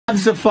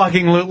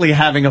Absolutely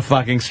having a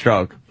fucking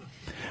stroke.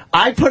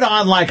 I put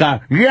on like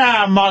a,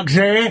 yeah,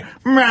 Muggsy,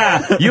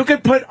 meh. You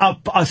could put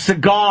a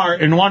cigar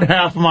in one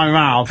half of my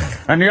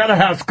mouth, and the other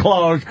half's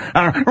closed,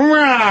 and,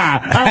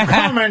 I'm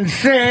coming,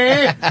 see?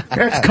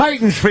 It's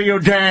curtains for you,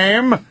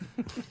 dame.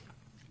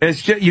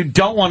 It's just, you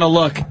don't want to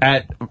look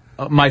at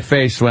my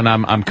face when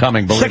I'm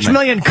coming, believe 6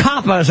 million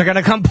coppers are going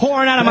to come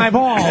pouring out of my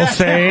balls,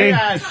 see?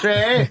 Yeah,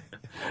 see?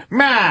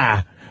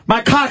 Meh.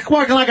 My cock's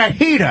working like a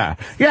heater.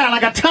 Yeah,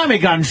 like a Tommy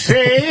gun,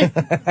 see?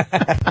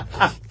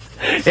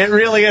 It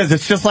really is.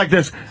 It's just like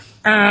this.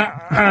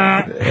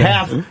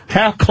 Half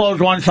closed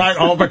one side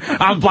open.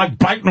 I'm like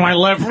biting my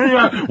lip.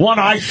 One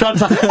eye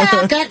shuts. Yeah,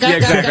 exactly.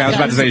 I was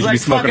about to say you should be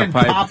smoking a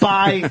pipe.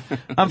 Popeye.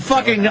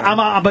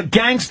 I'm a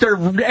gangster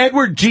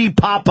Edward G.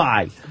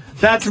 Popeye.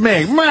 That's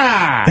me.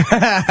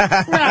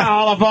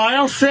 Olive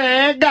oil,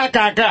 see?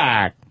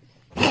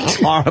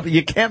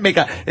 You can't make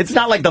it's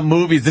not like the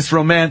movies, this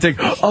romantic,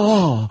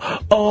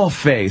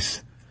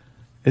 face.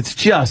 It's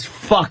just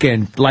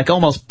fucking, like,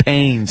 almost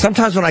pain.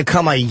 Sometimes when I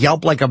come, I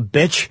yelp like a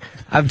bitch.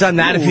 I've done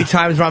that a few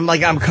times where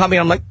I'm coming,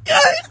 I'm like, yeah,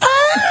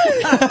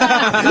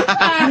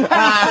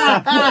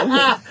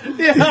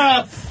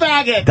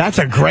 faggot. That's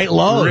a great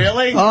load.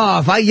 Really? Oh,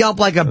 if I yelp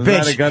like a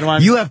bitch, that a good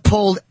one? You have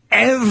pulled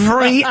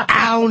every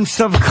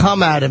ounce of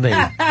cum out of me.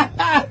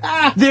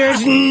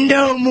 There's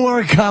no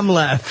more cum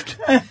left.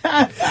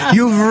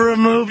 You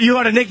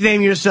ought to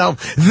nickname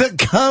yourself the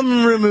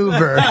cum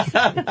remover.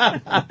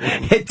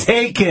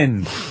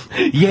 Taken.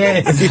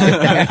 Yes.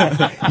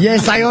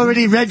 Yes, I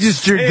already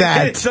registered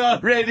that. It's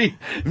already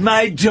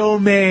my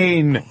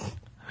domain.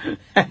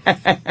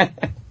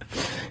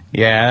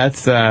 Yeah,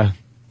 that's, I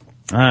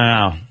don't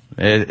know.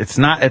 It's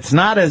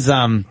not as,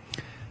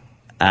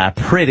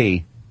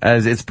 pretty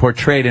as it's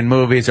portrayed in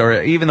movies,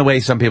 or even the way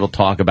some people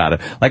talk about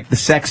it. Like the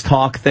sex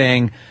talk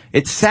thing.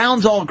 It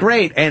sounds all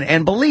great,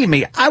 and believe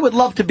me, I would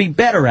love to be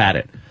better at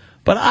it.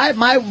 But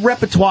my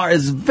repertoire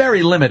is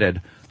very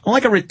limited. I'm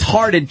like a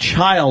retarded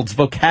child's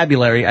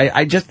vocabulary.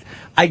 I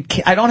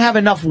don't have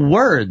enough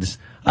words.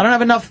 I don't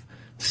have enough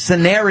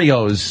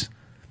scenarios.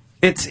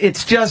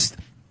 It's just,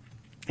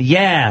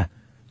 yeah,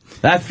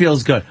 that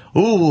feels good.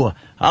 Ooh,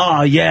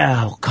 oh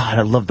yeah, oh God,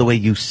 I love the way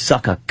you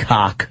suck a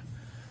cock.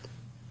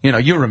 You know,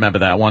 you remember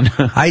that one.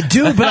 I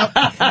do, and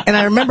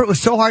I remember it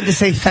was so hard to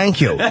say thank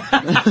you.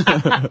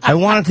 I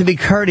wanted to be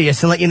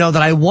courteous and let you know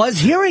that I was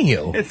hearing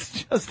you.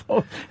 It's just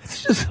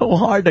so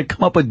hard to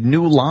come up with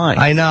new lines.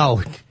 I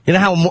know. You know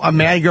how a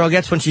mad girl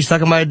gets when she's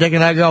sucking my dick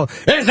and I go,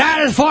 is that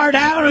as far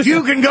down as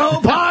you can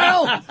go,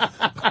 pile?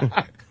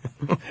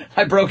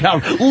 I broke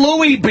out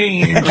Louis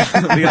Beans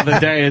the other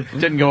day. It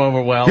didn't go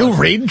over well. You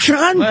read,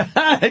 John?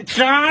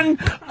 John?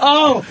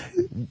 Oh,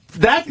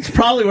 that's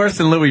probably worse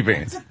than Louis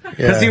Beans.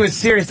 Because he was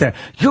serious there.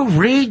 You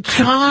read,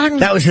 John?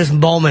 That was his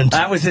moment.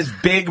 That was his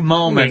big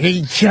moment.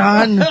 Read,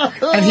 John?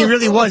 And he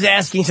really was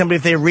asking somebody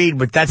if they read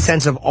with that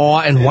sense of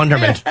awe and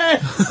wonderment.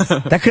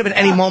 That could have been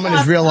any moment in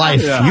his real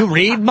life. Yeah. You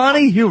read,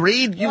 money? You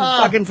read, you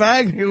fucking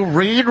fag? You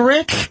read,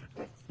 Rich?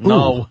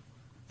 No. Ooh.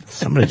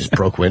 Somebody just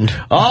broke wind.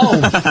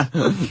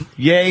 Oh.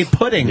 Yay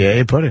pudding.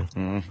 Yay pudding.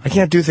 Mm. I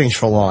can't do things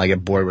for long. I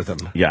get bored with them.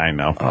 Yeah, I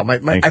know.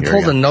 I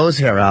pulled a nose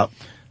hair out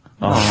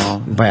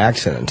by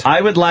accident. I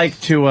would like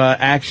to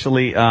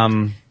actually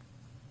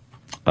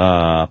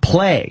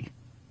play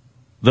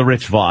the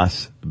Rich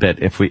Voss bit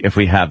if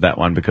we have that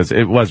one, because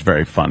it was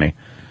very funny.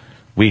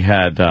 We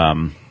had,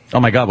 oh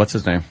my God, what's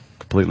his name?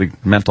 Completely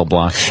mental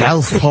block.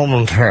 Chaz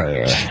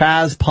Palminteri.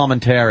 Chaz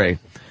Palminteri.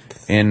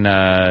 In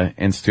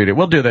studio.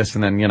 We'll do this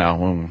and then, you know,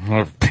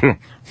 well,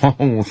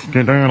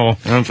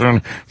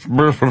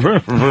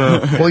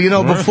 you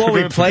know, before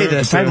we play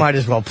this, I might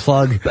as well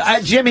plug.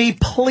 Jimmy,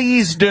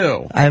 please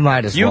do. I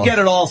might as well. You get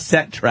it all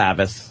set,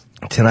 Travis.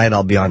 Tonight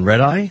I'll be on Red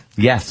Eye.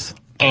 Yes.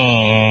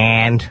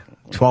 And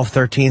 12th,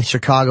 13th,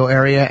 Chicago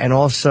area. And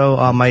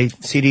also my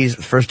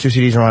CDs, first 2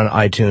 CDs are on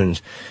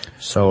iTunes.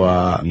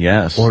 So,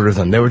 yes. Order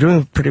them. They were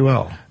doing pretty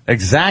well.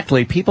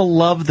 Exactly. People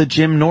love the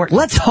Jim Norton.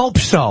 Let's hope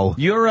so.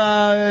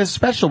 Your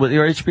special,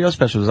 your HBO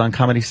special was on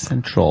Comedy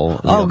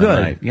Central. Oh, good.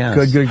 Night.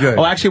 Yes. Good.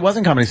 Oh, actually, it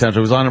wasn't Comedy Central.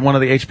 It was on one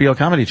of the HBO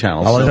comedy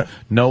channels. Oh, so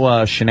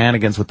no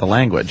shenanigans with the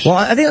language. Well,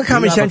 I think on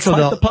Comedy Central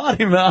they'll... the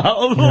potty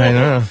mouth. I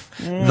know.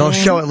 They'll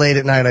show it late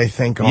at night, I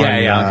think. On, on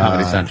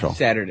Comedy Central.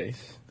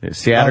 Saturdays.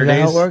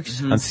 Saturdays? How it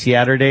works? Mm-hmm. On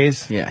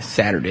Saturdays? Yeah,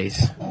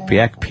 Saturdays.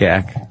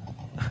 Backpack.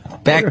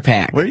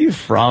 Where are you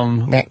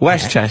from?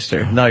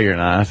 Westchester. No, you're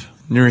not.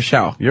 New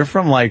Rochelle. You're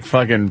from, like,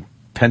 fucking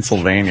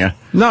Pennsylvania.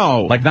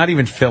 No. Like, not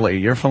even Philly.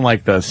 You're from,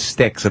 like, the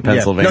sticks of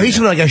Pennsylvania. No, he's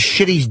from, like, a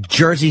shitty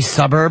Jersey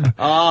suburb.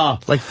 Oh.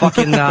 Like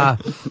fucking,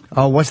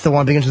 what's the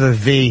one begins with a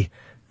V?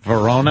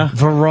 Verona?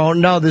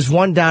 No, there's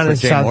one down in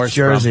South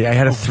Jersey. I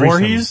had a threesome.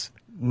 Voorhees?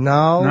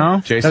 No.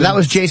 Jason? No, that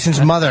was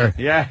Jason's mother.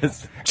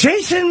 Yes.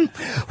 Jason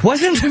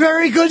wasn't a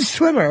very good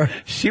swimmer.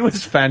 She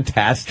was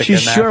fantastic. She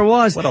sure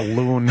was. What a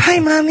loon. Hi,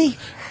 Mommy.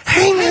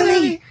 Hi,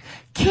 Mommy.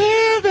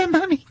 Kill them,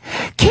 Mommy.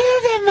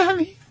 Kill them,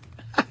 Mommy.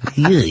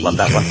 Really? Love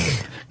that one.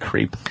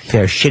 Creep.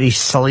 Yeah, shitty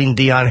Celine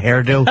Dion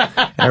hairdo.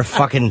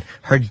 And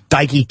her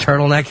dykey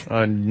turtleneck.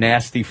 A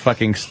nasty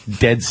fucking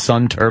dead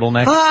sun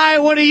turtleneck. Hi,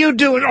 what are you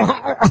doing?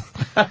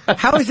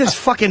 How is this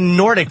fucking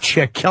Nordic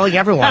chick killing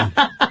everyone?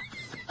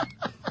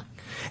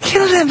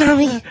 Kill them,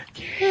 mommy.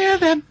 Kill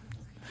them.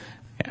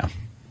 Yeah.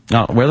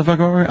 No, where the fuck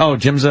were we? Oh,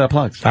 Jim's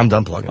plugs. I'm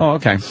done plugging. Oh,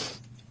 okay.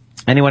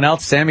 Anyone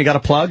else? Sam, you got a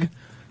plug?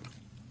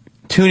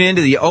 Tune in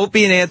to the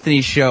Opie and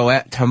Anthony show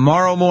at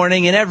tomorrow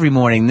morning and every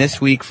morning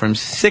this week from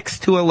 6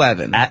 to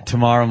 11. At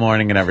tomorrow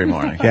morning and every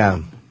morning.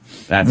 Yeah.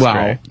 That's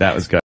great. That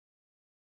was good.